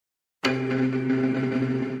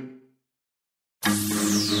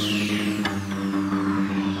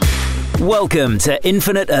Welcome to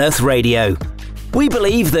Infinite Earth Radio. We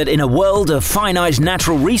believe that in a world of finite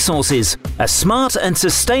natural resources, a smart and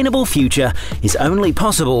sustainable future is only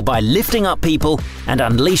possible by lifting up people and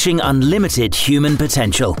unleashing unlimited human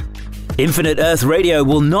potential. Infinite Earth Radio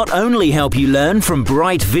will not only help you learn from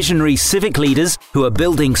bright visionary civic leaders who are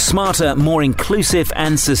building smarter, more inclusive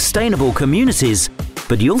and sustainable communities,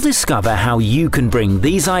 but you'll discover how you can bring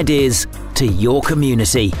these ideas to your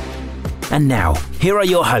community. And now, here are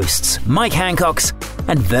your hosts, Mike Hancox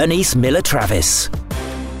and Vernice Miller-Travis.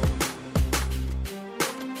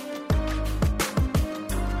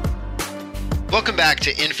 Welcome back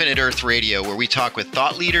to Infinite Earth Radio, where we talk with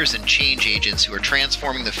thought leaders and change agents who are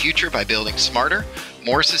transforming the future by building smarter,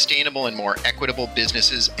 more sustainable, and more equitable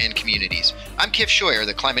businesses and communities. I'm Kif Scheuer,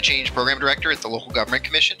 the Climate Change Program Director at the Local Government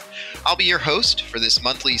Commission. I'll be your host for this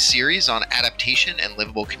monthly series on adaptation and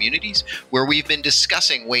livable communities, where we've been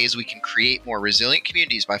discussing ways we can create more resilient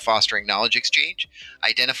communities by fostering knowledge exchange,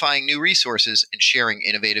 identifying new resources, and sharing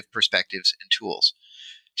innovative perspectives and tools.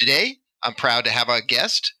 Today, I'm proud to have a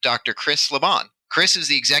guest, Dr. Chris Laban. Chris is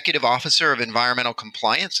the Executive Officer of Environmental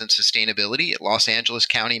Compliance and Sustainability at Los Angeles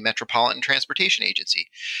County Metropolitan Transportation Agency.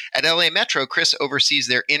 At LA Metro, Chris oversees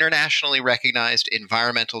their internationally recognized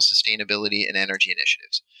environmental sustainability and energy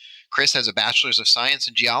initiatives. Chris has a Bachelor's of Science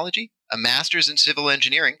in Geology, a Master's in Civil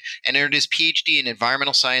Engineering, and earned his PhD in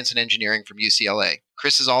Environmental Science and Engineering from UCLA.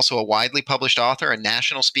 Chris is also a widely published author and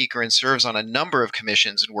national speaker and serves on a number of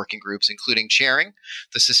commissions and working groups, including chairing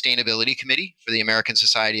the Sustainability Committee for the American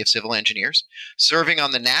Society of Civil Engineers, serving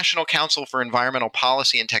on the National Council for Environmental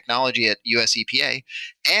Policy and Technology at US EPA,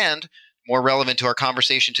 and, more relevant to our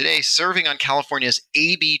conversation today, serving on California's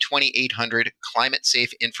AB 2800 Climate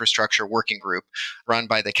Safe Infrastructure Working Group, run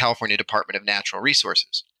by the California Department of Natural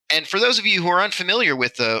Resources. And for those of you who are unfamiliar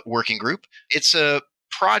with the working group, it's a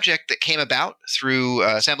project that came about through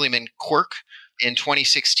Assemblyman Quirk in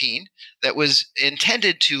 2016 that was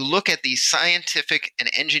intended to look at the scientific and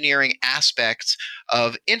engineering aspects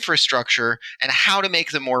of infrastructure and how to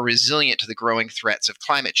make them more resilient to the growing threats of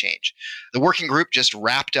climate change. The working group just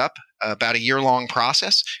wrapped up about a year-long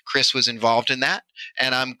process. Chris was involved in that,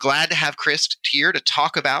 and I'm glad to have Chris here to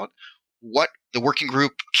talk about what the working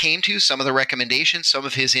group came to, some of the recommendations, some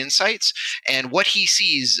of his insights, and what he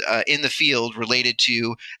sees in the field related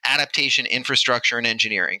to adaptation, infrastructure, and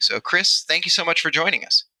engineering. So, Chris, thank you so much for joining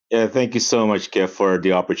us. Yeah, thank you so much, Kev, for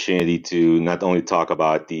the opportunity to not only talk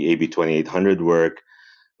about the AB 2800 work,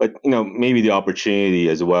 but maybe the opportunity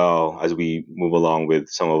as well as we move along with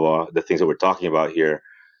some of the things that we're talking about here,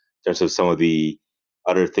 in terms of some of the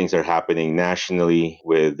other things that are happening nationally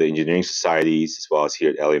with the engineering societies as well as here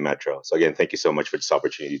at LA Metro. So again, thank you so much for this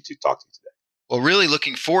opportunity to talk to you today. Well, really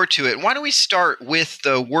looking forward to it. Why don't we start with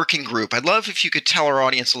the working group? I'd love if you could tell our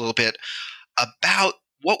audience a little bit about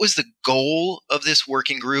what was the goal of this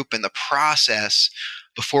working group and the process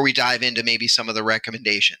before we dive into maybe some of the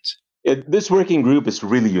recommendations. This working group is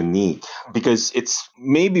really unique because it's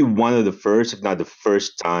maybe one of the first, if not the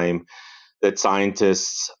first time, that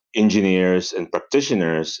scientists, engineers, and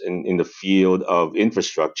practitioners in the field of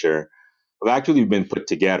infrastructure have actually been put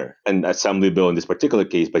together, an assembly bill in this particular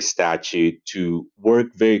case by statute, to work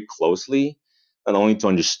very closely, not only to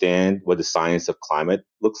understand what the science of climate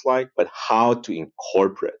looks like, but how to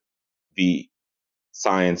incorporate the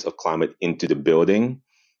science of climate into the building,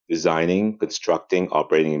 designing, constructing,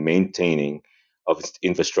 operating, and maintaining of its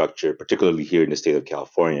infrastructure, particularly here in the state of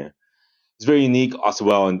California. It's very unique as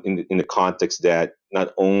well in the context that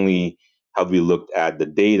not only have we looked at the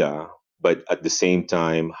data, but at the same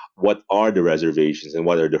time, what are the reservations and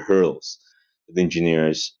what are the hurdles that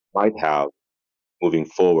engineers might have moving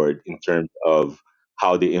forward in terms of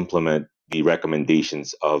how they implement the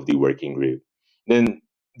recommendations of the working group. Then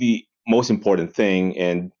the most important thing,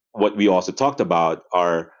 and what we also talked about,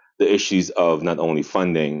 are the issues of not only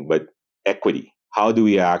funding, but equity. How do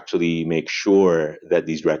we actually make sure that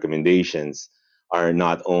these recommendations are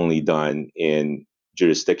not only done in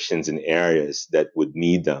jurisdictions and areas that would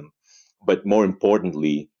need them, but more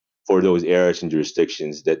importantly, for those areas and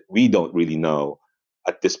jurisdictions that we don't really know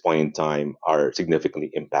at this point in time are significantly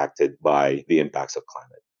impacted by the impacts of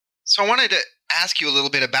climate. So I wanted to ask you a little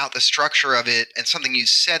bit about the structure of it and something you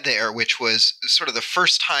said there, which was sort of the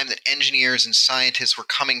first time that engineers and scientists were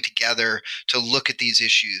coming together to look at these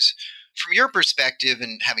issues. From your perspective,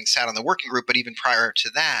 and having sat on the working group, but even prior to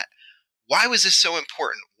that, why was this so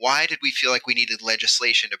important? Why did we feel like we needed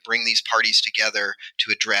legislation to bring these parties together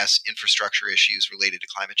to address infrastructure issues related to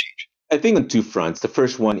climate change? I think on two fronts. The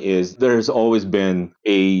first one is there's always been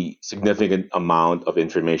a significant amount of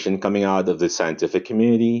information coming out of the scientific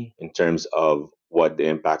community in terms of what the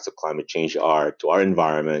impacts of climate change are to our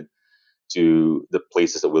environment, to the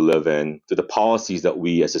places that we live in, to the policies that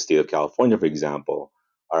we as the state of California, for example,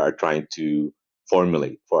 are trying to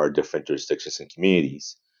formulate for our different jurisdictions and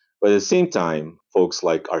communities. But at the same time, folks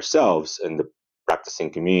like ourselves and the practicing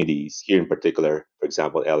communities, here in particular, for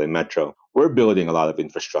example, LA Metro, we're building a lot of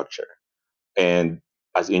infrastructure. And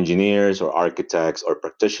as engineers or architects or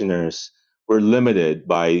practitioners, we're limited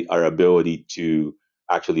by our ability to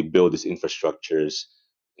actually build these infrastructures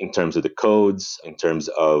in terms of the codes, in terms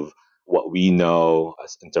of what we know,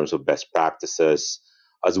 in terms of best practices,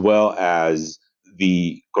 as well as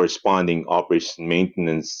the corresponding operation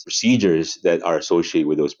maintenance procedures that are associated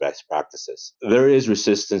with those best practices. There is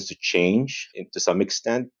resistance to change to some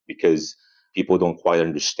extent because people don't quite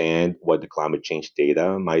understand what the climate change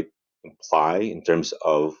data might imply in terms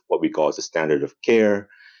of what we call as a standard of care,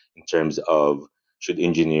 in terms of should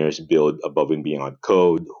engineers build above and beyond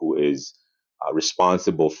code, who is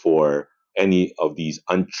responsible for any of these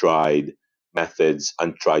untried methods,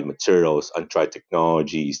 untried materials, untried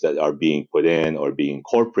technologies that are being put in or being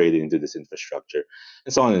incorporated into this infrastructure,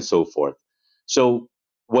 and so on and so forth. So,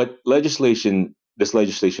 what this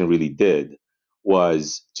legislation really did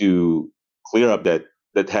was to clear up that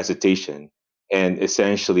hesitation and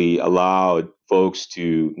essentially allowed folks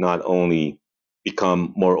to not only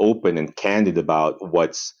become more open and candid about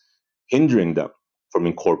what's hindering them from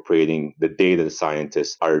incorporating the data the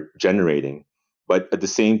scientists are generating, but at the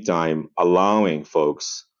same time allowing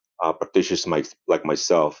folks, practitioners like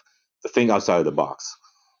myself, to think outside of the box.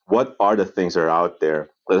 What are the things that are out there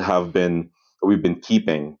that we've been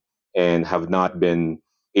keeping and have not been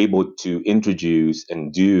able to introduce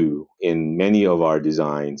and do in many of our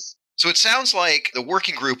designs? So it sounds like the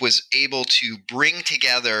working group was able to bring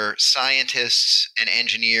together scientists and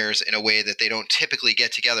engineers in a way that they don't typically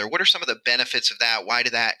get together. What are some of the benefits of that? Why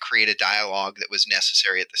did that create a dialogue that was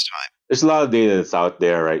necessary at this time? There's a lot of data that's out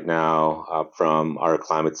there right now from our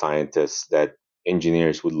climate scientists that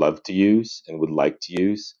engineers would love to use and would like to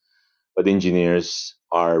use, but engineers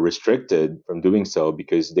are restricted from doing so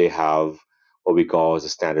because they have what we call as a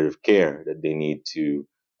standard of care that they need to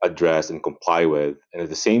address and comply with. And at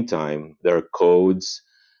the same time, there are codes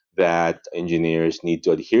that engineers need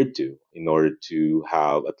to adhere to in order to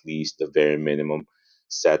have at least the very minimum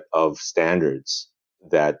set of standards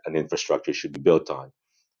that an infrastructure should be built on.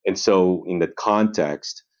 And so, in that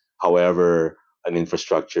context, however, an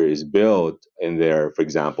infrastructure is built, and there, for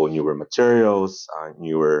example, newer materials,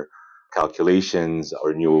 newer calculations,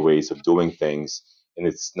 or newer ways of doing things, and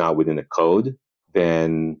it's not within a code,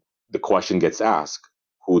 then the question gets asked: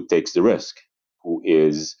 who takes the risk? Who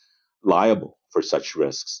is liable for such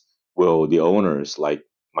risks? Will the owners, like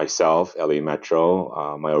myself, LA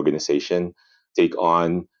Metro, my organization, take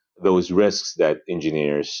on those risks that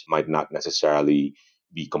engineers might not necessarily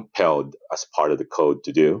be compelled as part of the code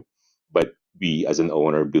to do, but we as an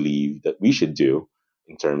owner believe that we should do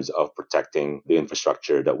in terms of protecting the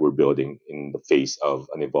infrastructure that we're building in the face of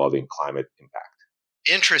an evolving climate impact?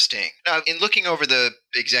 Interesting. Now, in looking over the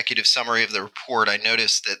executive summary of the report, I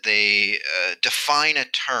noticed that they define a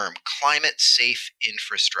term, climate safe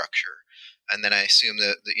infrastructure. And then I assume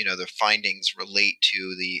that the findings relate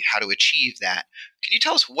to the how to achieve that. Can you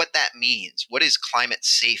tell us what that means? What is climate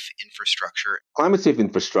safe infrastructure? Climate safe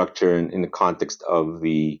infrastructure, in the context of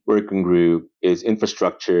the working group, is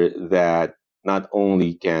infrastructure that not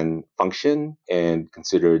only can function and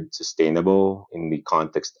considered sustainable in the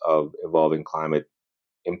context of evolving climate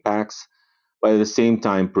impacts, but at the same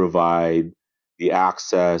time provide the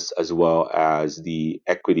access as well as the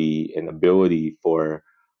equity and ability for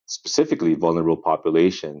specifically vulnerable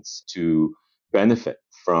populations to benefit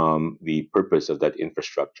from the purpose of that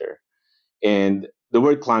infrastructure. And the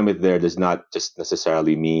word climate there does not just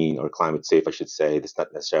necessarily mean, or climate safe, I should say, does not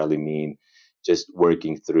necessarily mean just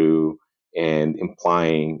working through and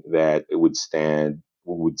implying that would stand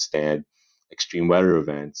extreme weather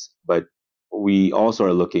events. But we also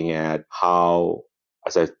are looking at how,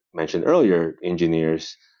 as I mentioned earlier,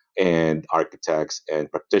 engineers and architects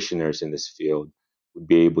and practitioners in this field would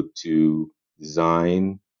be able to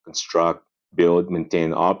design, construct, build, maintain,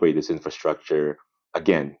 and operate this infrastructure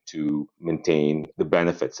again to maintain the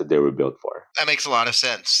benefits that they were built for. That makes a lot of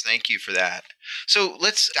sense. Thank you for that. So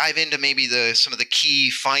let's dive into maybe some of the key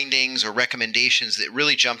findings or recommendations that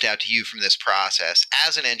really jumped out to you from this process.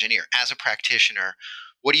 As an engineer, as a practitioner,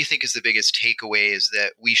 what do you think is the biggest takeaways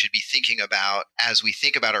that we should be thinking about as we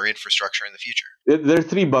think about our infrastructure in the future? There are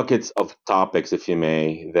three buckets of topics, if you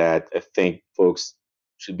may, that I think folks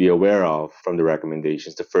should be aware of from the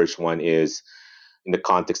recommendations. The first one is in the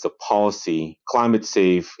context of policy. Climate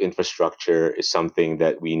safe infrastructure is something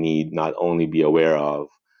that we need not only be aware of,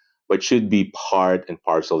 but should be part and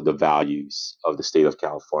parcel of the values of the state of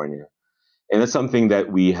California. And that's something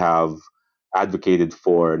that we have advocated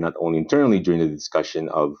for not only internally during the discussion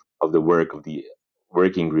of the work of the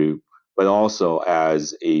working group, but also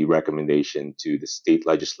as a recommendation to the state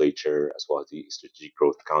legislature as well as the Strategic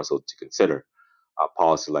Growth Council to consider a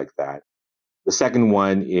policy like that. The second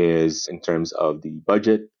one is in terms of the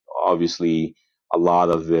budget. Obviously, a lot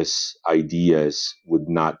of these ideas would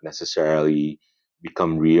not necessarily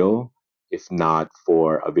become real if not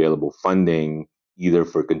for available funding, either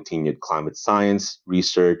for continued climate science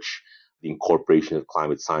research, the incorporation of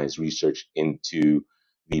climate science research into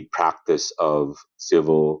the practice of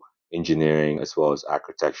civil engineering as well as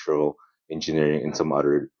architectural engineering and some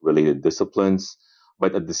other related disciplines,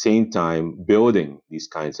 but at the same time building these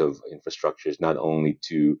kinds of infrastructures not only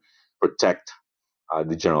to protect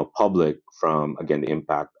the general public from, again, the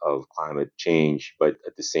impact of climate change, but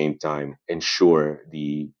at the same time ensure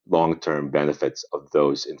the long-term benefits of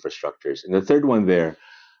those infrastructures. And the third one there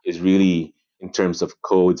is really in terms of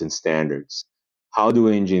codes and standards. How do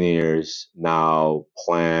engineers now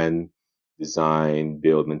plan, design,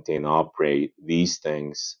 build, maintain, operate these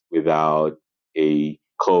things without a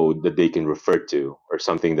code that they can refer to or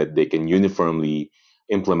something that they can uniformly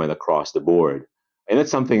implement across the board? And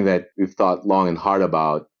that's something that we've thought long and hard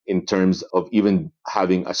about in terms of even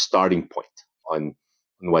having a starting point on,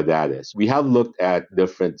 on what that is. We have looked at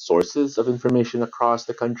different sources of information across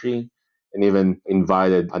the country and even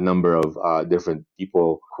invited a number of different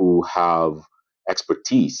people who have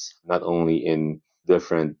expertise, not only in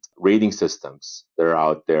different rating systems that are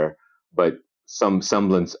out there, but some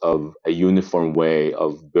semblance of a uniform way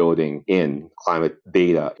of building in climate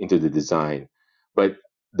data into the design. But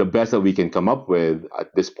the best that we can come up with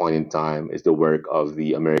at this point in time is the work of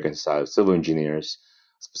the American Society of Civil Engineers,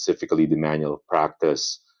 specifically the manual of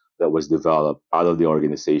practice that was developed out of the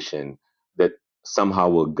organization that somehow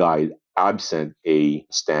will guide, absent a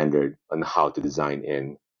standard, on how to design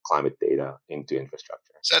in climate data into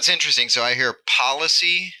infrastructure. So that's interesting. So I hear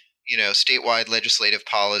policy, statewide legislative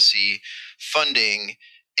policy, funding,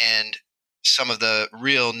 and some of the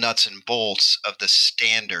real nuts and bolts of the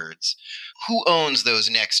standards. Who owns those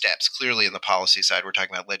next steps? Clearly, on the policy side, we're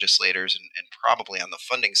talking about legislators and probably on the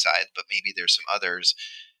funding side, but maybe there's some others.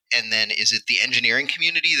 And then is it the engineering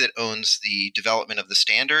community that owns the development of the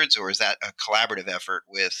standards, or is that a collaborative effort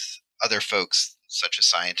with other folks such as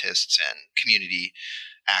scientists and community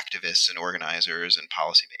activists and organizers and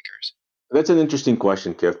policymakers? That's an interesting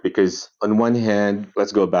question, Kif, because on one hand,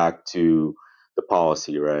 let's go back to the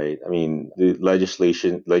policy, right? I mean, the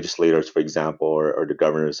legislators, for example, or the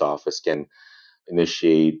governor's office can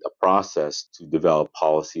initiate a process to develop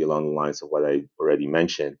policy along the lines of what I already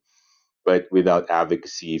mentioned. But without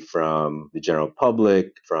advocacy from the general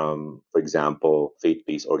public, from, for example, faith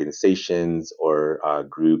based organizations or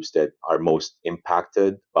groups that are most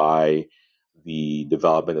impacted by the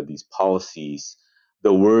development of these policies,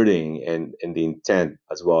 the wording and the intent,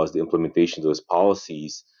 as well as the implementation of those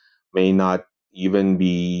policies, may not even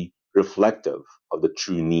be reflective of the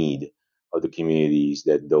true need of the communities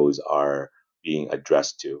that those are being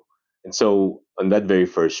addressed to. And so, on that very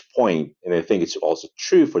first point, and I think it's also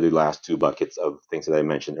true for the last two buckets of things that I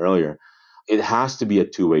mentioned earlier, it has to be a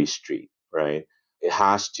two-way street, right? It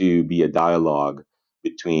has to be a dialogue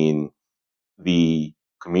between the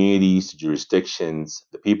communities, jurisdictions,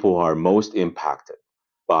 the people who are most impacted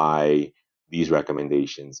by these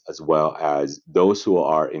recommendations, as well as those who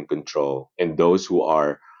are in control and those who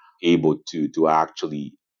are able to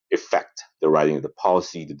actually effect the writing of the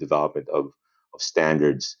policy, the development of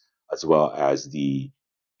standards, as well as the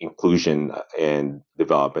inclusion and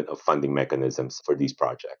development of funding mechanisms for these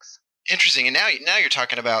projects. Interesting. And now you're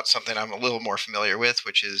talking about something I'm a little more familiar with,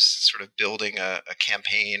 which is sort of building a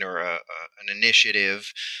campaign or an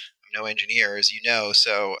initiative. I'm no engineer, as you know,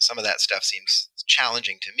 so some of that stuff seems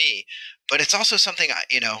challenging to me. But it's also something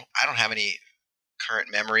I don't have any current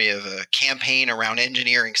memory of a campaign around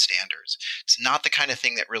engineering standards. It's not the kind of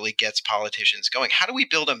thing that really gets politicians going. How do we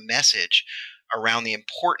build a message around the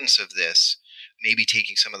importance of this? Maybe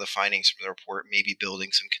taking some of the findings from the report, maybe building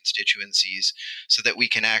some constituencies so that we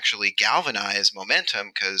can actually galvanize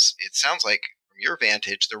momentum, because it sounds like from your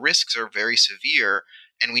vantage, the risks are very severe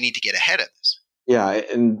and we need to get ahead of this. Yeah,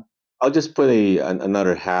 and I'll just put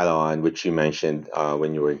another hat on, which you mentioned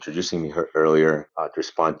when you were introducing me earlier to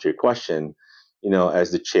respond to your question. As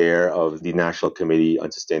the chair of the National Committee on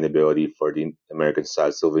Sustainability for the American Society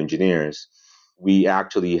of Civil Engineers, we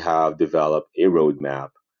actually have developed a roadmap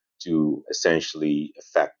to essentially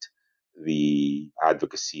affect the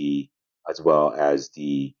advocacy as well as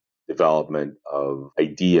the development of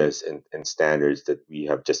ideas and standards that we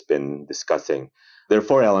have just been discussing. There are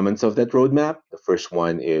four elements of that roadmap. The first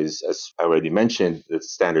one is, as I already mentioned, the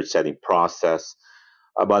standard setting process.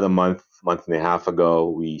 About a month and a half ago,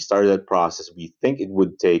 we started that process. We think it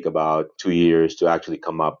would take about 2 years to actually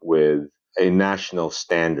come up with a national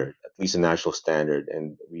standard, at least a national standard.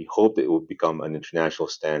 And we hope that it will become an international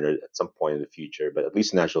standard at some point in the future, but at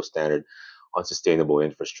least a national standard on sustainable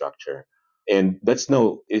infrastructure. And let's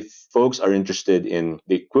know if folks are interested in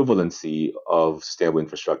the equivalency of sustainable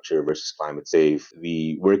infrastructure versus climate safe.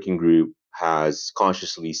 The working group has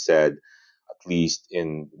consciously said, at least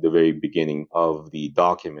in the very beginning of the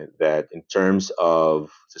document, that in terms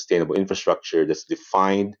of sustainable infrastructure that's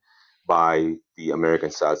defined by the American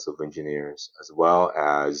Society of Engineers, as well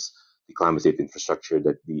as the climate safe infrastructure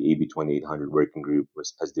that the AB 2800 working group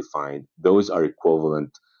has defined, those are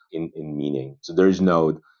equivalent in meaning. So there's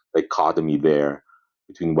no dichotomy there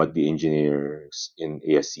between what the engineers in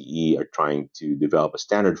ASCE are trying to develop a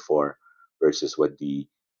standard for versus what the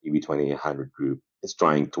AB 2800 group is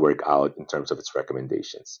trying to work out in terms of its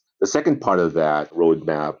recommendations. The second part of that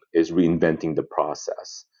roadmap is reinventing the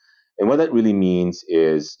process. And what that really means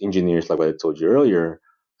is engineers, like what I told you earlier,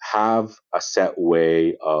 have a set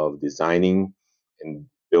way of designing and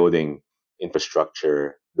building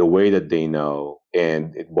infrastructure the way that they know.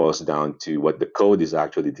 And it boils down to what the code is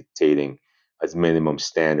actually dictating as minimum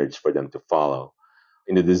standards for them to follow.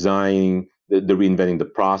 In the design, the reinventing the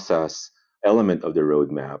process element of the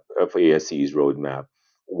roadmap, of ASCE's roadmap,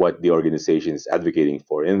 what the organization is advocating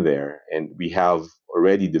for in there, and we have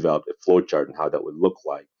already developed a flowchart on how that would look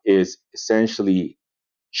like, is essentially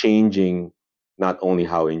changing not only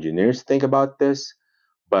how engineers think about this,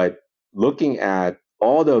 but looking at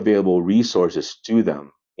all the available resources to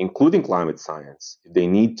them, including climate science, if they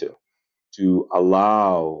need to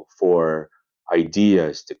allow for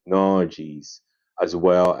ideas, technologies, as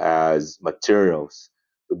well as materials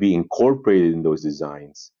to be incorporated in those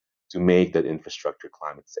designs to make that infrastructure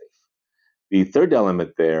climate safe. The third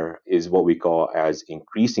element there is what we call as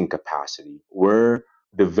increasing capacity. We're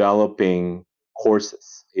developing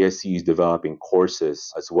courses. ASCE is developing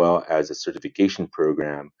courses as well as a certification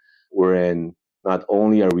program wherein not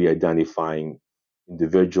only are we identifying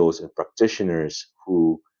individuals and practitioners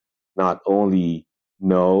who not only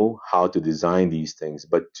know how to design these things,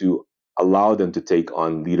 but to allow them to take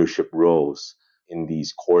on leadership roles in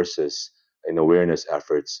these courses and awareness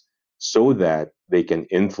efforts so that they can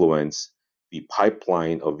influence the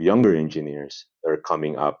pipeline of younger engineers that are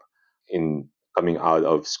coming out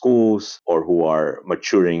of schools or who are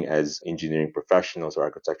maturing as engineering professionals or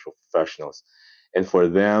architectural professionals, and for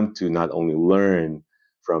them to not only learn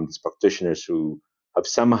from these practitioners who have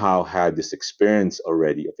somehow had this experience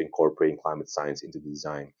already of incorporating climate science into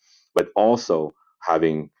design, but also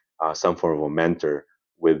having some form of a mentor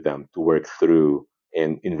with them to work through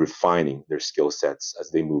in refining their skill sets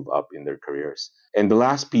as they move up in their careers. And the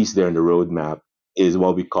last piece there in the roadmap is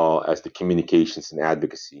what we call as the communications and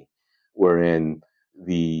advocacy, wherein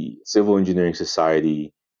the Civil Engineering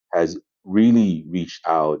Society has really reached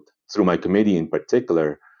out through my committee in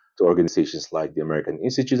particular to organizations like the American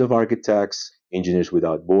Institute of Architects, Engineers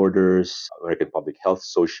Without Borders, American Public Health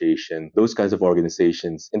Association, those kinds of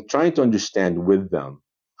organizations, and trying to understand with them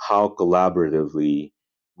how collaboratively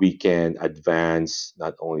we can advance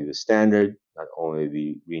not only the standard, not only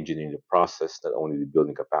the reengineering the process, not only the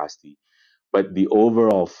building capacity, but the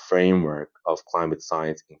overall framework of climate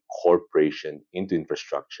science incorporation into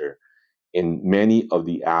infrastructure in many of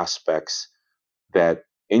the aspects that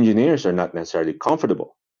engineers are not necessarily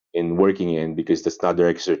comfortable in working in because that's not their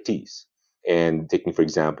expertise. And taking, for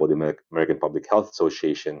example, the American Public Health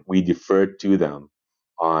Association, we deferred to them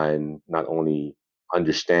on not only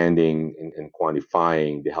understanding and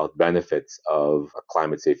quantifying the health benefits of a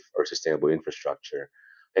climate safe or sustainable infrastructure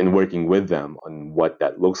and working with them on what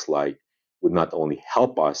that looks like would not only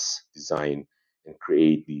help us design and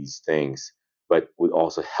create these things, but would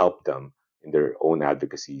also help them in their own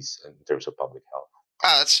advocacies in terms of public health.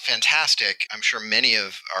 Wow, that's fantastic. I'm sure many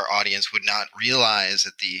of our audience would not realize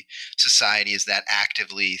that the society is that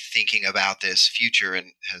actively thinking about this future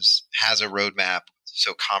and has a roadmap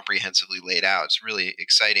so comprehensively laid out. It's really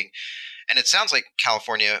exciting. And it sounds like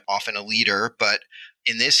California, often a leader, but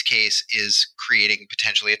in this case is creating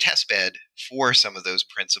potentially a test bed for some of those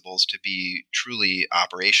principles to be truly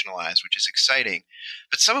operationalized, which is exciting.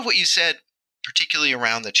 But some of what you said, particularly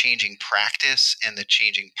around the changing practice and the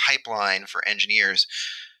changing pipeline for engineers,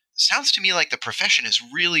 sounds to me like the profession is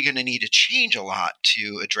really going to need to change a lot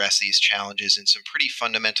to address these challenges in some pretty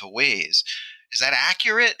fundamental ways. Is that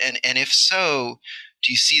accurate? And if so,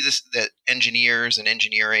 Do you see this that engineers and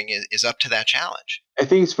engineering is up to that challenge? I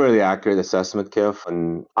think it's fairly accurate assessment, Kif.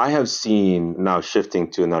 And I have seen, now shifting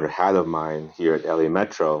to another hat of mine here at LA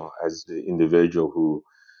Metro, as the individual who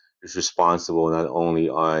is responsible not only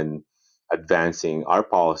on advancing our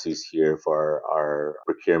policies here for our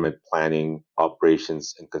procurement, planning,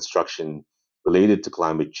 operations, and construction related to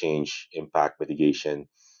climate change impact mitigation,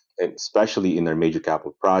 and especially in our major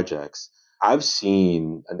capital projects. I've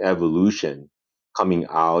seen an evolution coming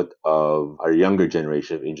out of our younger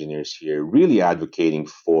generation of engineers here, really advocating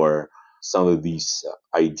for some of these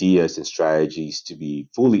ideas and strategies to be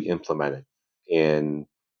fully implemented in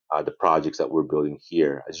the projects that we're building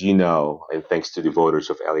here. As you know, and thanks to the voters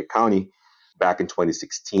of LA County, back in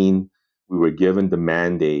 2016, we were given the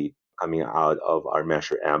mandate coming out of our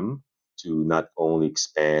Measure M to not only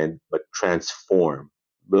expand, but transform,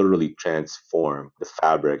 literally transform the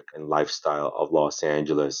fabric and lifestyle of Los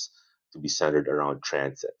Angeles to be centered around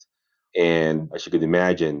transit. And as you could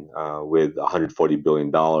imagine, with $140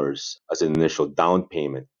 billion as an initial down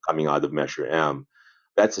payment coming out of Measure M,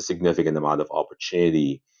 that's a significant amount of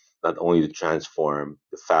opportunity, not only to transform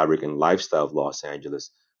the fabric and lifestyle of Los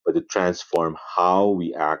Angeles, but to transform how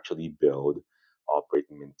we actually build, operate,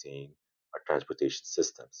 and maintain our transportation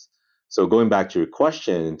systems. So, going back to your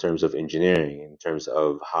question in terms of engineering, in terms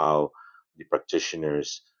of how the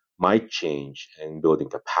practitioners might change in building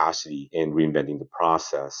capacity and reinventing the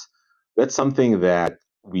process, that's something that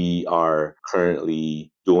we are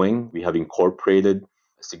currently doing. We have incorporated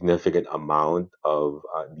a significant amount of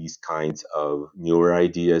these kinds of newer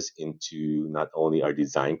ideas into not only our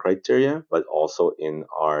design criteria, but also in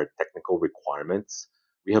our technical requirements.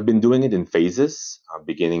 We have been doing it in phases,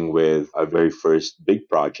 beginning with our very first big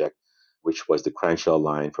project, which was the Crenshaw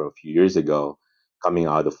line from a few years ago, coming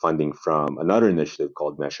out of funding from another initiative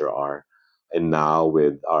called Measure R. And now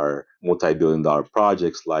with our multi-billion dollar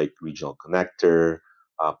projects like Regional Connector,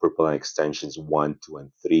 Purple Line Extensions 1, 2,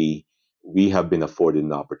 and 3, we have been afforded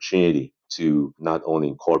an opportunity to not only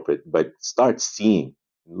incorporate, but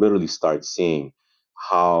literally start seeing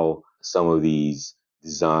how some of these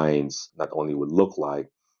designs not only would look like,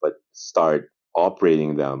 but start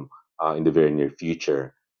operating them in the very near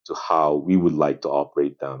future to how we would like to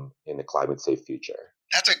operate them in a climate safe future.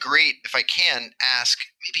 That's a great, if I can ask,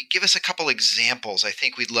 maybe give us a couple examples. I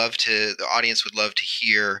think the audience would love to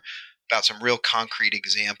hear about some real concrete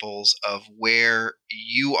examples of where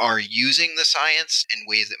you are using the science in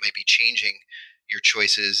ways that might be changing your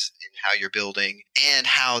choices in how you're building and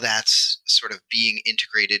how that's sort of being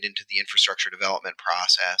integrated into the infrastructure development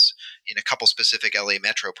process in a couple specific LA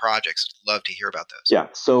Metro projects. Love to hear about those. Yeah.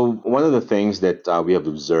 So one of the things that we have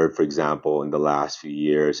observed, for example, in the last few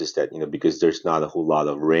years is that, because there's not a whole lot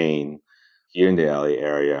of rain here in the LA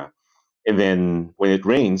area, and then when it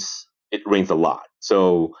rains a lot.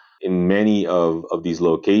 So in many of these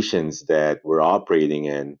locations that we're operating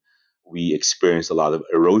in, we experience a lot of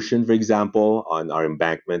erosion, for example, on our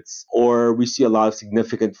embankments, or we see a lot of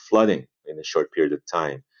significant flooding in a short period of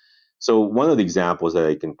time. So one of the examples that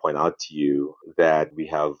I can point out to you that we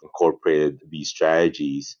have incorporated these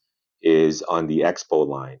strategies is on the Expo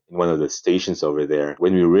line, in one of the stations over there.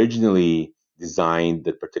 When we originally designed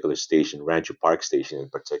that particular station, Rancho Park Station in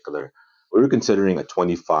particular, we were considering a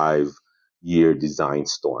 25-year design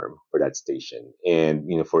storm for that station.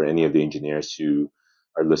 And, for any of the engineers who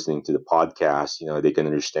are listening to the podcast, they can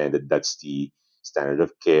understand that that's the standard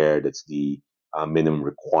of care, that's the minimum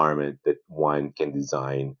requirement that one can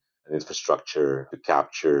design an infrastructure to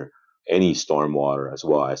capture any stormwater as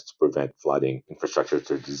well as to prevent flooding infrastructure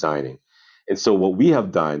they're designing. And so what we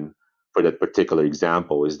have done for that particular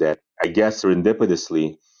example is that, I guess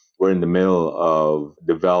serendipitously, we're in the middle of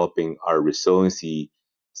developing our resiliency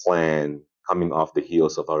plan coming off the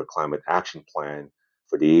heels of our climate action plan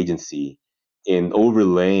for the agency, in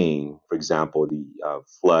overlaying, for example, the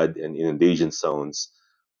flood and inundation zones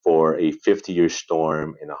for a 50-year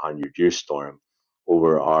storm and a 100-year storm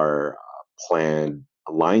over our planned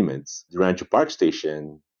alignments. The Rancho Park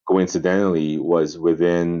Station, coincidentally, was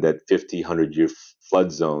within that 50, 100-year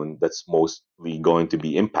flood zone that's mostly going to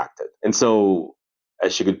be impacted. And so,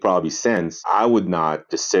 as you could probably sense, I would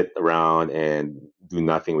not just sit around and do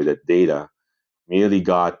nothing with that data. Immediately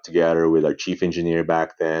got together with our chief engineer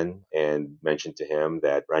back then and mentioned to him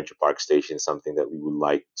that Rancho Park Station is something that we would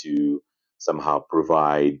like to somehow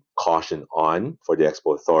provide caution on for the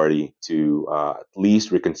Expo Authority to at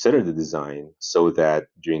least reconsider the design so that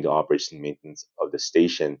during the operation and maintenance of the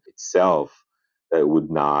station itself, that it would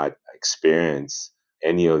not experience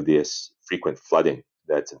any of this frequent flooding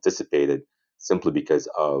that's anticipated simply because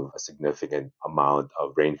of a significant amount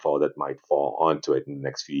of rainfall that might fall onto it in the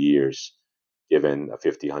next few years, given a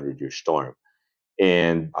 50, 100-year storm.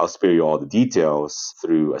 And I'll spare you all the details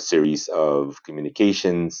through a series of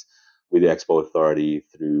communications with the Expo Authority,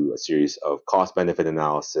 through a series of cost benefit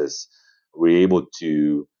analysis. We're able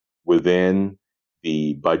to, within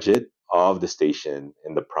the budget of the station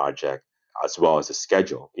and the project, as well as the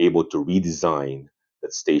schedule, able to redesign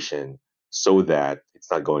that station so that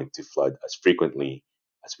it's not going to flood as frequently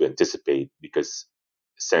as we anticipate, because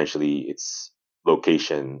essentially it's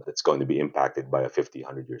location that's going to be impacted by a 50,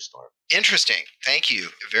 100-year storm. Interesting. Thank you.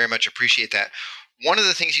 Very much appreciate that. One of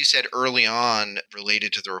the things you said early on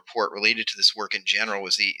related to the report, related to this work in general,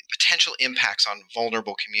 was the potential impacts on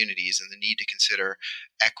vulnerable communities and the need to consider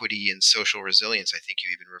equity and social resilience, I think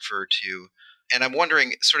you even referred to. And I'm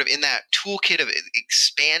wondering, sort of in that toolkit of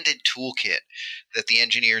expanded toolkit that the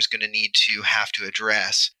engineer is going to need to have to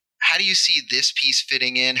address, how do you see this piece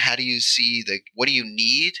fitting in? How do you see what do you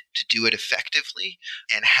need to do it effectively?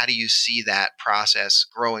 And how do you see that process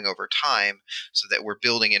growing over time so that we're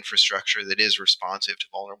building infrastructure that is responsive to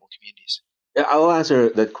vulnerable communities? Yeah, I'll answer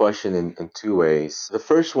that question in two ways. The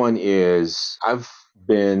first one is I've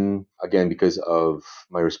been, again, because of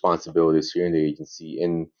my responsibilities here in the agency,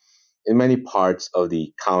 in many parts of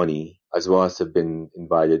the county, as well as have been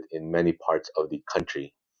invited in many parts of the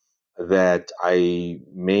country that I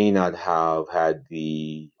may not have had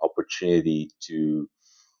the opportunity to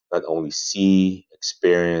not only see,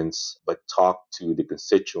 experience, but talk to the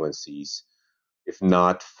constituencies, if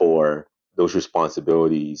not for those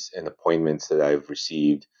responsibilities and appointments that I've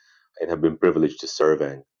received and have been privileged to serve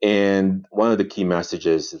in. And one of the key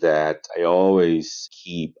messages that I always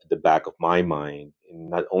keep at the back of my mind in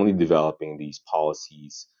not only developing these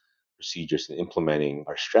policies, procedures, and implementing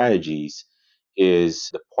our strategies is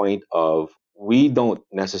the point of we don't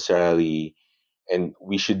necessarily and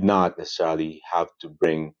we should not necessarily have to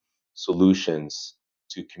bring solutions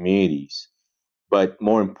to communities. But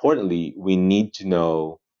more importantly, we need to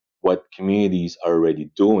know what communities are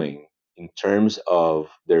already doing in terms of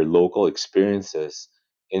their local experiences,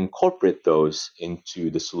 incorporate those into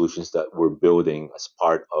the solutions that we're building as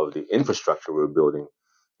part of the infrastructure we're building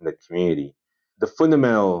in the community. The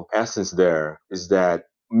fundamental essence there is that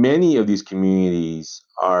many of these communities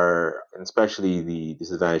are, and especially the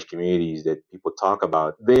disadvantaged communities that people talk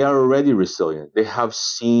about, they are already resilient. They have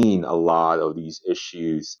seen a lot of these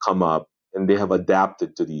issues come up and they have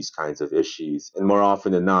adapted to these kinds of issues. And more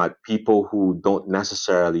often than not, people who don't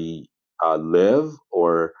necessarily live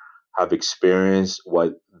or have experienced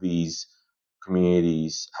what these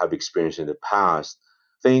communities have experienced in the past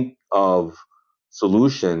think of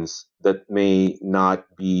solutions that may not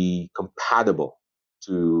be compatible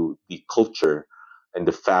to the culture and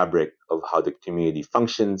the fabric of how the community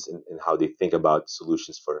functions and how they think about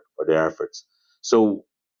solutions for their efforts. So,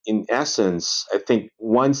 in essence, I think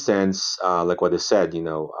one sense, like what I said,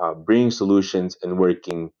 bringing solutions and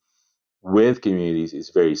working with communities is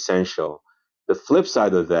very essential. The flip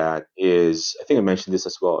side of that is, I think I mentioned this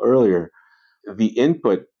as well earlier, the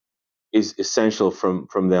input is essential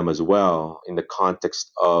from them as well in the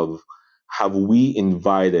context of have we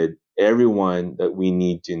invited everyone that we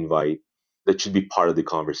need to invite that should be part of the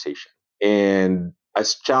conversation. And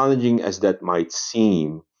as challenging as that might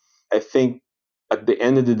seem, I think at the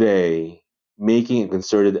end of the day, making a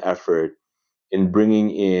concerted effort in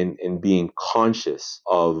bringing in and being conscious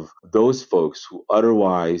of those folks who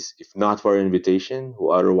otherwise, if not for our invitation,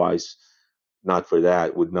 who otherwise not for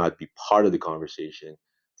that would not be part of the conversation.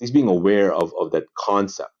 Just being aware of that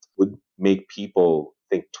concept would make people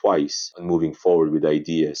think twice on moving forward with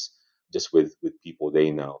ideas just with people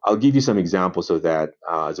they know. I'll give you some examples of that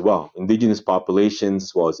as well. Indigenous populations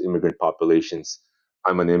as well as immigrant populations.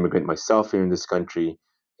 I'm an immigrant myself here in this country.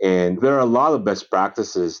 And there are a lot of best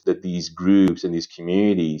practices that these groups and these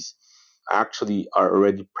communities actually are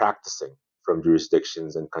already practicing from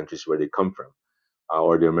jurisdictions and countries where they come from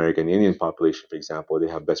or the American Indian population, for example, they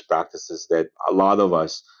have best practices that a lot of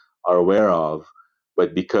us are aware of,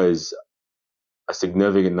 but because a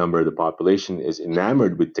significant number of the population is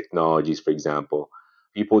enamored with technologies, for example,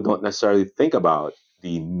 people don't necessarily think about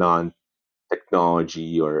the non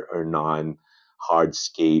technology or non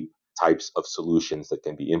hardscape types of solutions that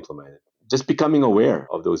can be implemented. Just becoming aware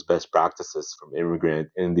of those best practices from immigrant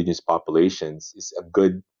and indigenous populations is a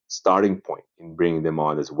good starting point in bringing them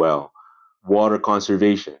on as well. Water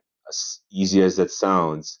conservation, as easy as that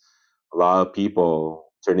sounds, a lot of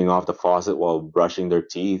people turning off the faucet while brushing their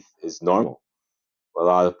teeth is normal. A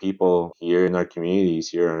lot of people here in our communities,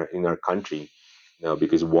 here in our country,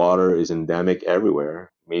 because water is endemic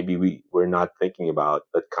everywhere, maybe we're not thinking about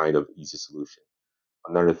that kind of easy solution.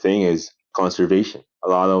 Another thing is conservation. A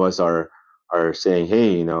lot of us are saying,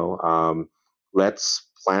 hey, let's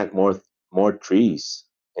plant more trees,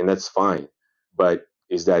 and that's fine. But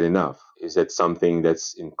is that enough? Is that something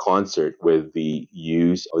that's in concert with the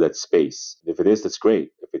use of that space? If it is, that's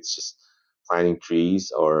great. If it's just planting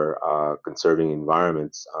trees or conserving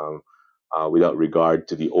environments without regard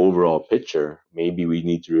to the overall picture, maybe we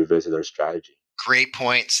need to revisit our strategy. Great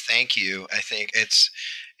points. Thank you. I think it's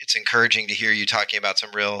encouraging to hear you talking about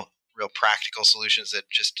some real practical solutions that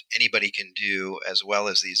just anybody can do, as well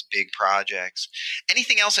as these big projects.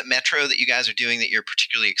 Anything else at Metro that you guys are doing that you're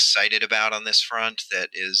particularly excited about on this front, that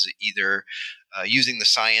is either using the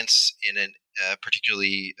science in a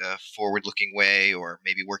particularly forward-looking way, or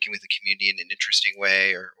maybe working with the community in an interesting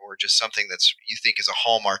way, or just something that's you think is a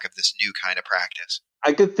hallmark of this new kind of practice?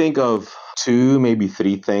 I could think of two, maybe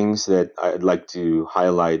three things that I'd like to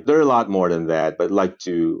highlight. There are a lot more than that, but I'd like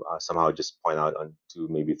to somehow just point out on two,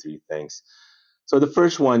 maybe three things. So the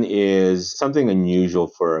first one is something unusual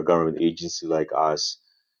for a government agency like us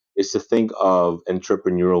is to think of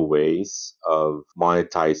entrepreneurial ways of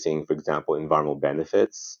monetizing, for example, environmental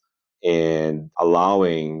benefits and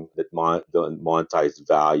allowing the monetized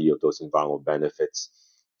value of those environmental benefits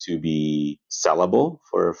to be sellable,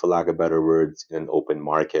 for lack of better words, in an open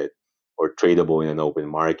market or tradable in an open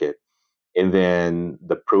market. And then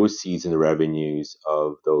the proceeds and the revenues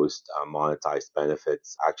of those monetized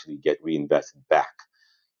benefits actually get reinvested back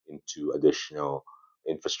into additional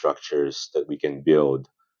infrastructures that we can build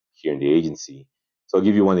here in the agency. So I'll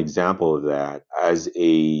give you one example of that. As a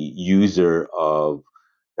user of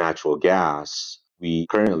natural gas, we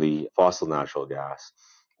currently fossil natural gas,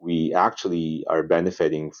 we actually are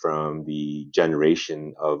benefiting from the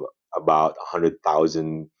generation of about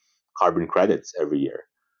 100,000 carbon credits every year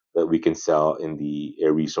that we can sell in the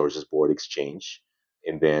Air Resources Board exchange.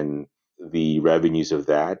 And then the revenues of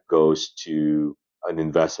that goes to an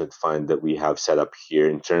investment fund that we have set up here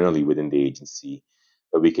internally within the agency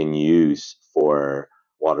that we can use for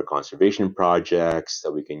water conservation projects,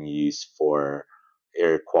 that we can use for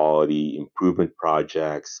air quality improvement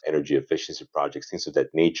projects, energy efficiency projects, things of that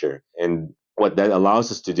nature. And what that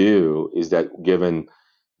allows us to do is that given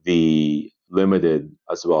the limited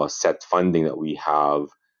as well as set funding that we have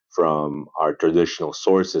from our traditional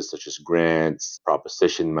sources such as grants,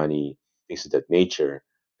 proposition money, things of that nature,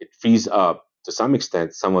 it frees up to some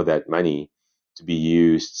extent some of that money to be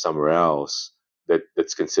used somewhere else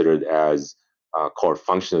that's considered as a core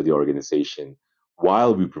function of the organization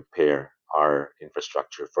while we prepare our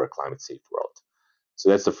infrastructure for a climate safe world. So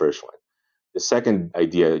that's the first one. The second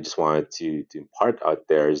idea I just wanted to impart out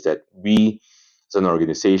there is that we, as an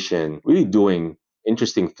organization, really doing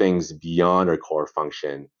interesting things beyond our core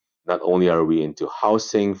function. Not only are we into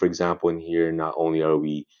housing, for example, in here, not only are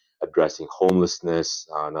we addressing homelessness,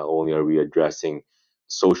 not only are we addressing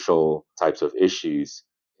social types of issues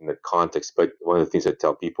in that context, but one of the things I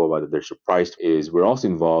tell people about that they're surprised is we're also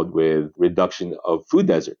involved with reduction of food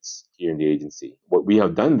deserts here in the agency. What we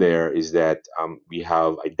have done there is that we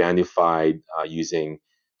have identified using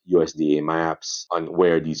USDA maps on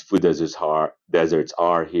where these deserts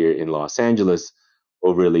are here in Los Angeles,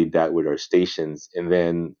 overlaid that with our stations, and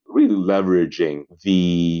then really leveraging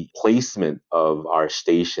the placement of our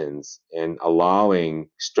stations and allowing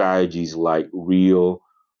strategies like real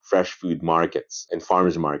fresh food markets and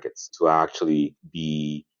farmers markets to actually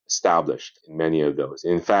be established in many of those.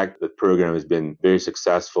 In fact, the program has been very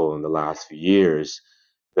successful in the last few years.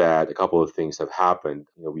 That a couple of things have happened.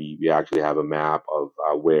 We actually have a map of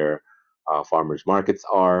where farmers markets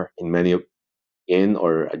are in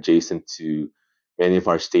or adjacent to many of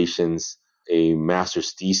our stations. A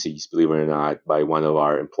master's thesis, believe it or not, by one of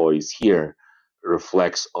our employees here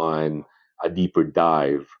reflects on a deeper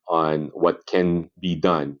dive on what can be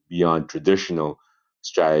done beyond traditional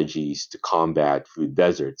strategies to combat food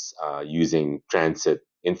deserts using transit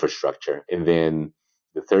infrastructure. And then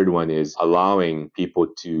the third one is allowing people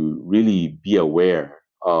to really be aware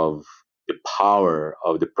of the power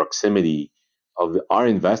of the proximity of our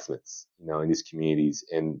investments, in these communities,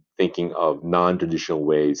 and thinking of non-traditional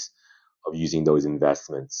ways of using those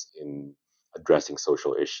investments in addressing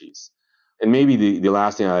social issues. And maybe the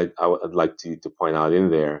last thing I'd like to point out in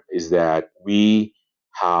there is that we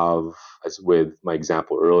have, as with my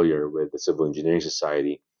example earlier with the Civil Engineering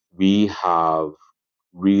Society, we have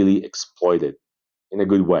really exploited in a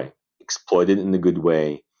good way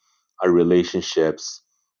our relationships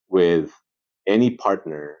with any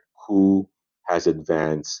partner who has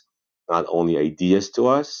advanced not only ideas to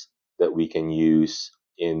us that we can use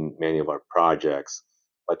in many of our projects,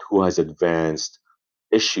 but who has advanced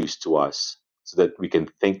issues to us so that we can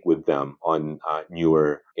think with them on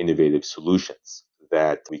newer, innovative solutions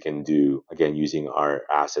that we can do, again, using our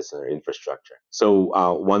assets and our infrastructure. So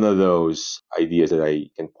one of those ideas that I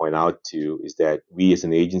can point out to is that we as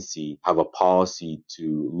an agency have a policy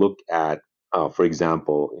to look at, for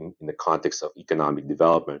example, in the context of economic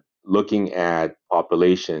development, looking at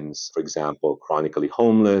populations, for example, chronically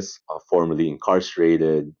homeless, formerly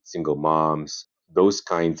incarcerated, single moms, those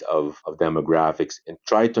kinds of demographics, and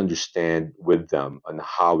try to understand with them on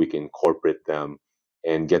how we can incorporate them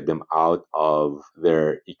and get them out of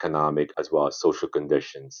their economic as well as social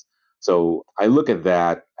conditions. So I look at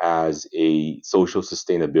that as a social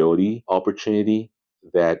sustainability opportunity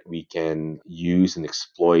that we can use and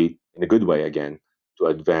exploit in a good way, again, to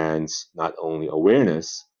advance not only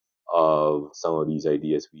awareness of some of these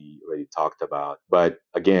ideas we already talked about, but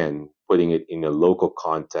again, putting it in a local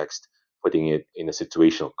context, putting it in a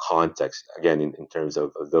situational context, again, in terms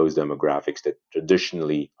of those demographics that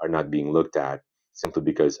traditionally are not being looked at simply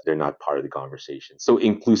because they're not part of the conversation. So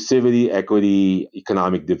inclusivity, equity,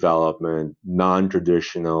 economic development,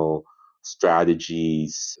 non-traditional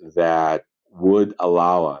strategies that would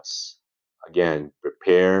allow us, again,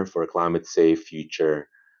 prepare for a climate safe future,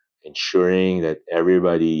 ensuring that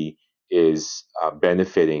everybody is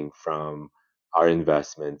benefiting from our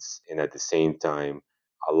investments, and at the same time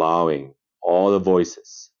allowing all the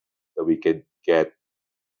voices that we could get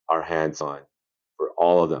our hands on for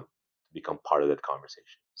all of them to become part of that conversation.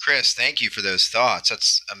 Chris, thank you for those thoughts.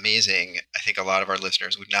 That's amazing. I think a lot of our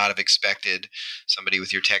listeners would not have expected somebody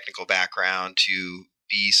with your technical background to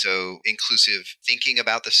be so inclusive, thinking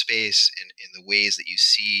about the space in the ways that you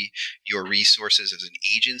see your resources as an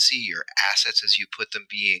agency, your assets as you put them,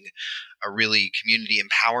 being a really community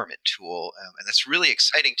empowerment tool. And that's really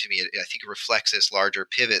exciting to me. I think it reflects this larger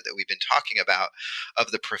pivot that we've been talking about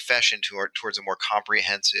of the profession towards a more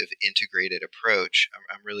comprehensive, integrated approach.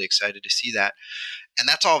 I'm really excited to see that. And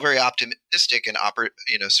that's all very optimistic and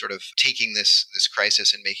sort of taking this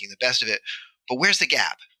crisis and making the best of it. But where's the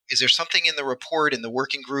gap? Is there something in the report, in the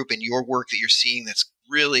working group, in your work that you're seeing that's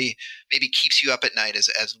really maybe keeps you up at night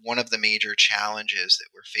as one of the major challenges that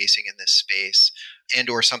we're facing in this space, and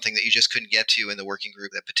or something that you just couldn't get to in the working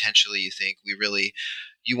group that potentially you think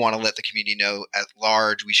you want to let the community know at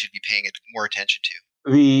large we should be paying more attention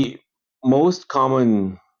to? The most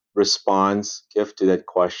common response gift to that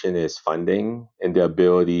question is funding and the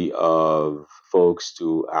ability of folks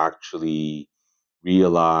to actually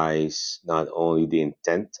realize not only the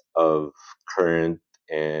intent of current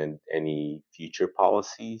and any future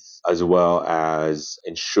policies, as well as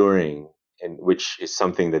ensuring, and which is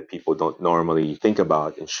something that people don't normally think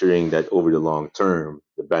about, ensuring that over the long term,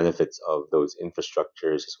 the benefits of those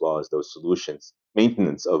infrastructures as well as those solutions,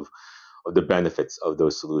 maintenance of the benefits of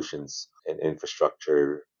those solutions and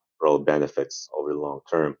infrastructural benefits over the long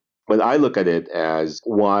term. But I look at it as,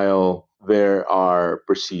 while there are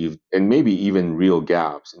perceived and maybe even real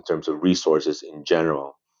gaps in terms of resources in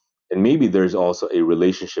general, and maybe there's also a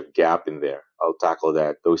relationship gap in there. I'll tackle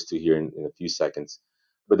those two here in a few seconds.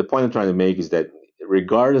 But the point I'm trying to make is that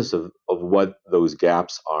regardless of what those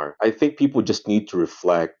gaps are, I think people just need to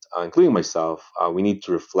reflect, including myself, we need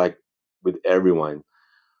to reflect with everyone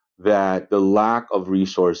that the lack of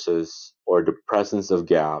resources or the presence of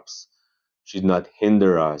gaps should not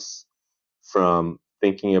hinder us from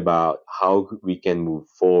thinking about how we can move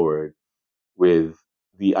forward with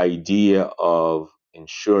the idea of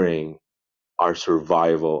ensuring our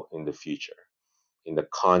survival in the future in the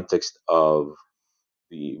context of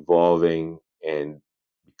the evolving and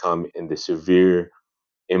become in the severe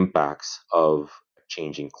impacts of a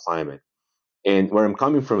changing climate. And where I'm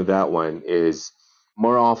coming from with that one is,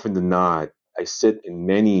 more often than not, I sit in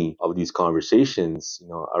many of these conversations,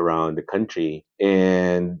 around the country,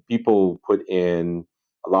 and people put in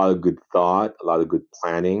a lot of good thought, a lot of good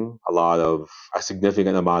planning, a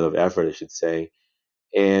significant amount of effort, I should say.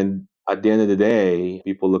 And at the end of the day,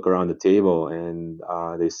 people look around the table and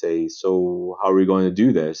they say, "So how are we going to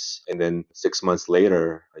do this?" And then 6 months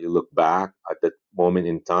later, you look back at that moment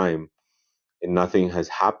in time, and nothing has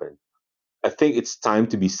happened. I think it's time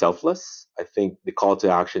to be selfless. I think the call to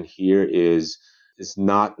action here is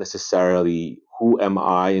not necessarily who am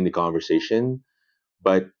I in the conversation,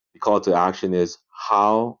 but the call to action is,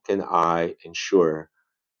 how can I ensure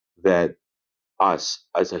that us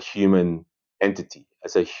as a human entity,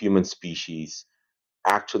 as a human species,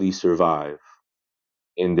 actually survive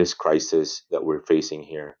in this crisis that we're facing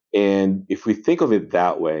here. And if we think of it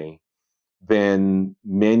that way, then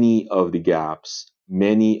many of the gaps,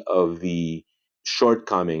 many of the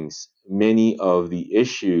shortcomings, many of the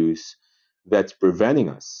issues that's preventing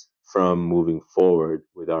us from moving forward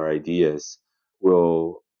with our ideas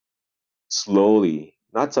will slowly,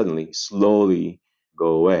 not suddenly, slowly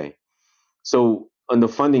go away. So on the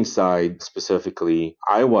funding side specifically,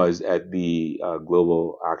 I was at the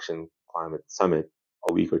Global Action Climate Summit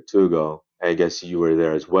a week or two ago. I guess you were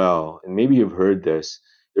there as well. And maybe you've heard this.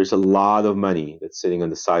 There's a lot of money that's sitting on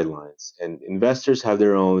the sidelines, and investors have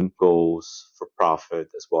their own goals for profit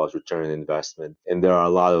as well as return on investment. And there are a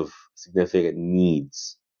lot of significant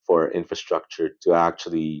needs for infrastructure to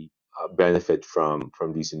actually benefit from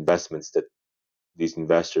these investments that these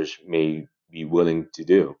investors may be willing to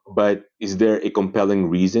do. But is there a compelling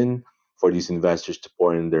reason for these investors to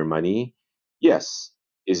pour in their money? Yes.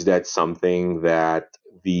 Is that something that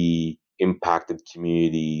the impacted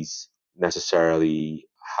communities necessarily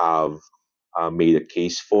have made a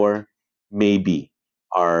case for? Maybe.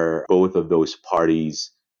 Are both of those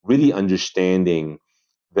parties really understanding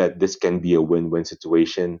that this can be a win-win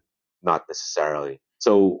situation? Not necessarily.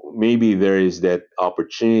 So maybe there is that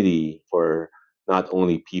opportunity for not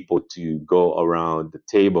only people to go around the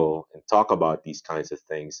table and talk about these kinds of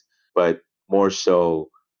things, but more so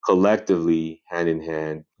collectively, hand in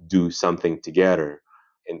hand, do something together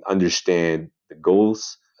and understand the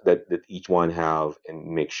goals that each one have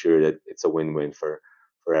and make sure that it's a win-win for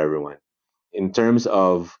everyone. In terms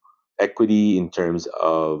of equity, in terms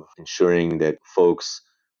of ensuring that folks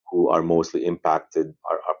who are mostly impacted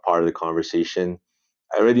are part of the conversation,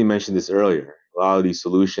 I already mentioned this earlier. A lot of these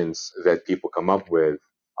solutions that people come up with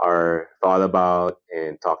are thought about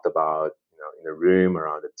and talked about, in a room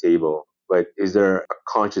around the table. But is there a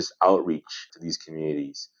conscious outreach to these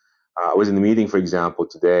communities? I was in a meeting, for example,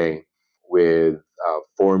 today with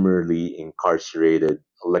formerly incarcerated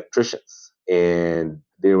electricians, and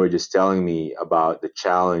they were just telling me about the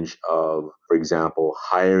challenge of, for example,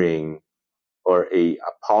 hiring or a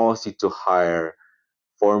policy to hire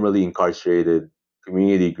formerly incarcerated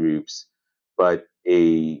community groups, but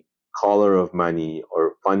a collar of money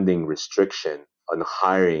or funding restriction on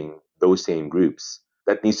hiring those same groups.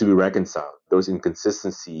 That needs to be reconciled. Those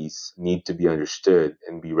inconsistencies need to be understood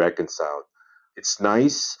and be reconciled. It's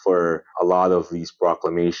nice for a lot of these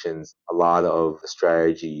proclamations, a lot of the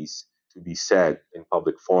strategies to be said in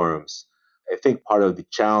public forums. I think part of the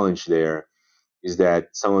challenge there is that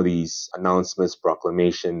some of these announcements,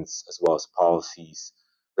 proclamations, as well as policies,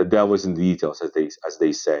 the devil's in the details, as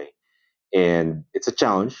they say, and it's a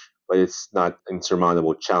challenge, but it's not an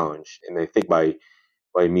insurmountable challenge. And I think by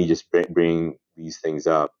me just bringing these things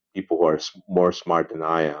up, people who are more smart than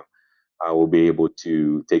I am will be able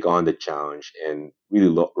to take on the challenge and really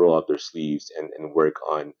roll up their sleeves and work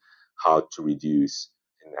on how to reduce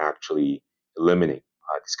and actually eliminate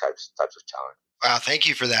these types of challenges. Wow, thank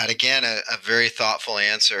you for that. Again, a very thoughtful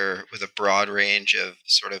answer with a broad range of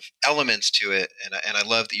sort of elements to it. And I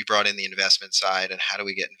love that you brought in the investment side and how do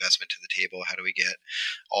we get investment to the table? How do we get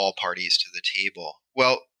all parties to the table?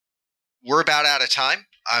 Well, we're about out of time.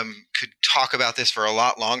 Could talk about this for a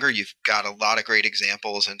lot longer. You've got a lot of great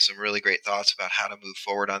examples and some really great thoughts about how to move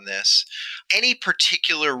forward on this. Any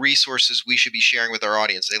particular resources we should be sharing with our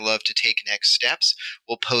audience? They love to take next steps.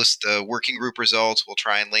 We'll post the working group results. We'll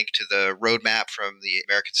try and link to the roadmap from the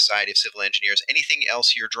American Society of Civil Engineers. Anything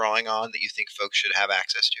else you're drawing on that you think folks should have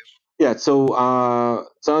access to? Yeah, so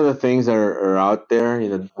some of the things that are out there,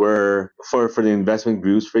 were for the investment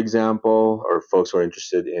groups, for example, or folks who are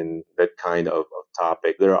interested in that kind of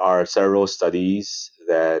topic. There are several studies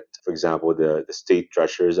that, for example, the State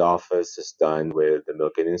Treasurer's Office has done with the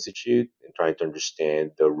Milken Institute in trying to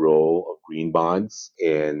understand the role of green bonds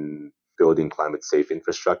in building climate safe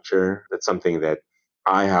infrastructure. That's something that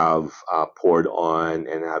I have poured on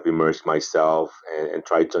and have immersed myself and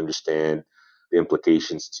tried to understand the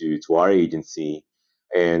implications to our agency.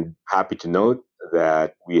 And happy to note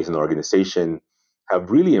that we as an organization have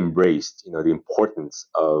really embraced, the importance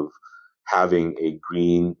of having a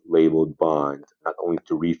green labeled bond, not only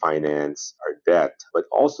to refinance our debt, but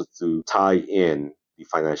also to tie in the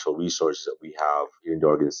financial resources that we have here in the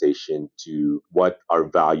organization to what our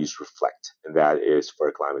values reflect, and that is for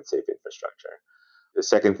a climate safe infrastructure. The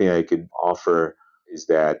second thing I could offer is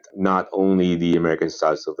that not only the American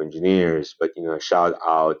Society of Engineers, but shout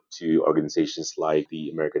out to organizations like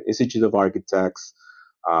the American Institute of Architects,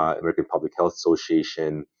 American Public Health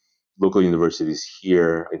Association, local universities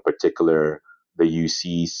here, in particular the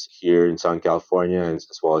UCs here in Southern California, as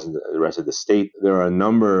well as in the rest of the state. There are a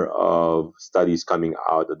number of studies coming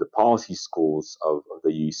out of the policy schools of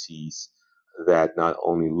the UCs that not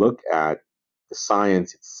only look at the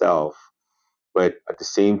science itself, but at the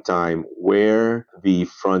same time, where the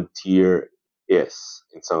frontier is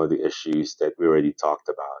in some of the issues that we already talked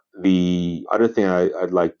about. The other thing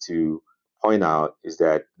I'd like to point out is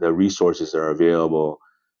that the resources are available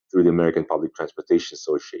through the American Public Transportation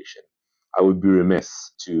Association. I would be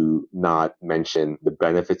remiss to not mention the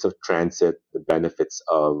benefits of transit, the benefits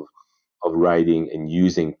of riding and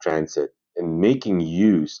using transit, and making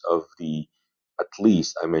use of at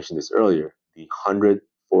least, I mentioned this earlier, the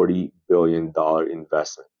 $140 billion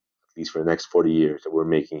investment, at least for the next 40 years that we're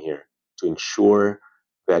making here, to ensure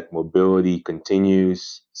that mobility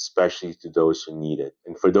continues, especially to those who need it.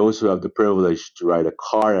 And for those who have the privilege to ride a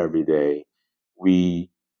car every day,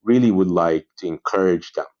 we really would like to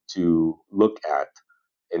encourage them to look at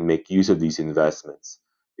and make use of these investments,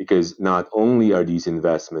 because not only are these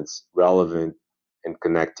investments relevant in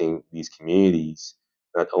connecting these communities,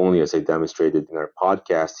 not only, as I demonstrated in our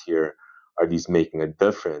podcast here, are these making a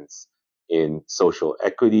difference in social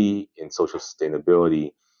equity, in social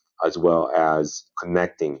sustainability, as well as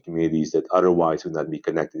connecting communities that otherwise would not be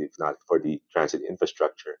connected if not for the transit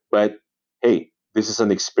infrastructure. But hey, this is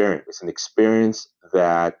an experience. It's an experience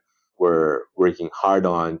that we're working hard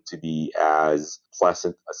on to be as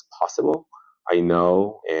pleasant as possible. I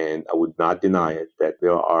know, and I would not deny it, that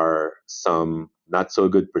there are some not so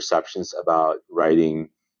good perceptions about riding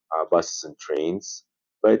buses and trains.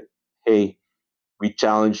 But hey, we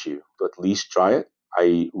challenge you to at least try it.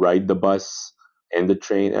 I ride the bus and the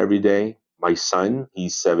train every day. My son,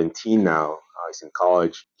 he's 17 now, he's in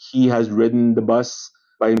college. He has ridden the bus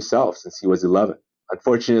by himself since he was 11.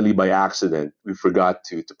 Unfortunately, by accident, we forgot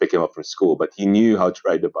to pick him up from school, but he knew how to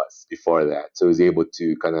ride the bus before that. So he was able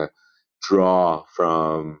to kind of draw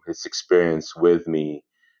from his experience with me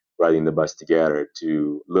riding the bus together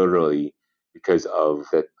to literally, because of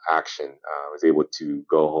that action, was able to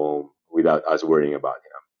go home without us worrying about him.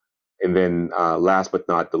 And then last but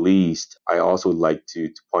not the least, I also would like to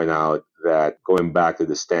point out that going back to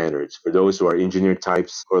the standards, for those who are engineer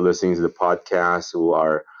types who are listening to the podcast, who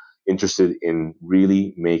are interested in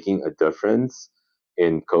really making a difference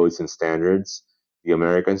in codes and standards, the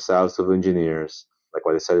American Council of Engineers, like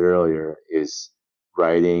what I said earlier, is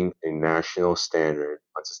writing a national standard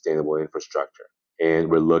on sustainable infrastructure. And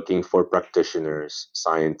we're looking for practitioners,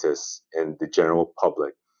 scientists, and the general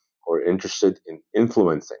public who are interested in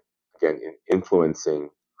influencing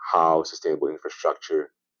how sustainable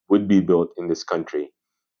infrastructure would be built in this country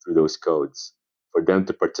through those codes, for them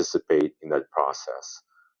to participate in that process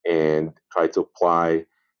and try to apply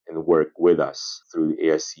and work with us through the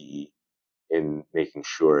ASCE in making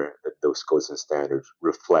sure that those codes and standards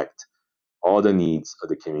reflect all the needs of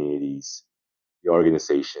the communities, the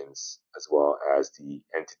organizations, as well as the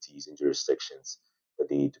entities and jurisdictions that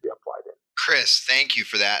they need to be applied in. Chris, thank you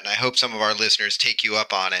for that, and I hope some of our listeners take you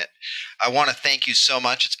up on it. I want to thank you so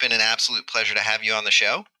much. It's been an absolute pleasure to have you on the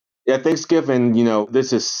show. Yeah, thanks, Kif. And,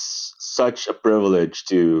 this is such a privilege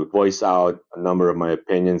to voice out a number of my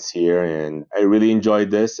opinions here, and I really enjoyed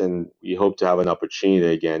this, and we hope to have an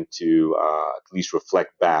opportunity again to at least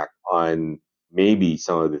reflect back on maybe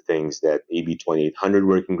some of the things that AB 2800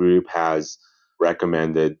 Working Group has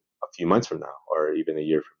recommended a few months from now, or even a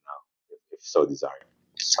year from now, if so desired.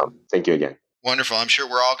 So thank you again. Wonderful. I'm sure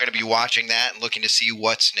we're all going to be watching that and looking to see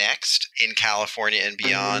what's next in California and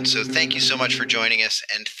beyond. So thank you so much for joining us,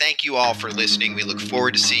 and thank you all for listening. We look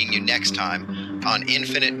forward to seeing you next time on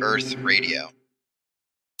Infinite Earth Radio.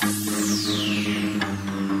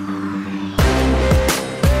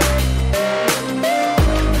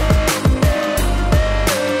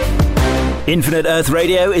 Infinite Earth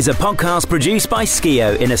Radio is a podcast produced by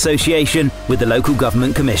Skio in association with the Local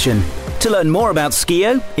Government Commission. To learn more about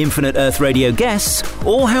Skio, Infinite Earth Radio guests,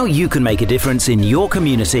 or how you can make a difference in your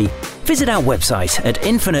community, visit our website at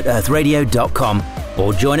infiniteearthradio.com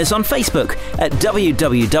or join us on Facebook at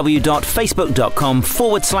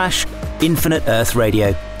www.facebook.com/Infinite Earth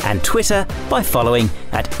Radio and Twitter by following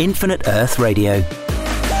 @Infinite Earth Radio.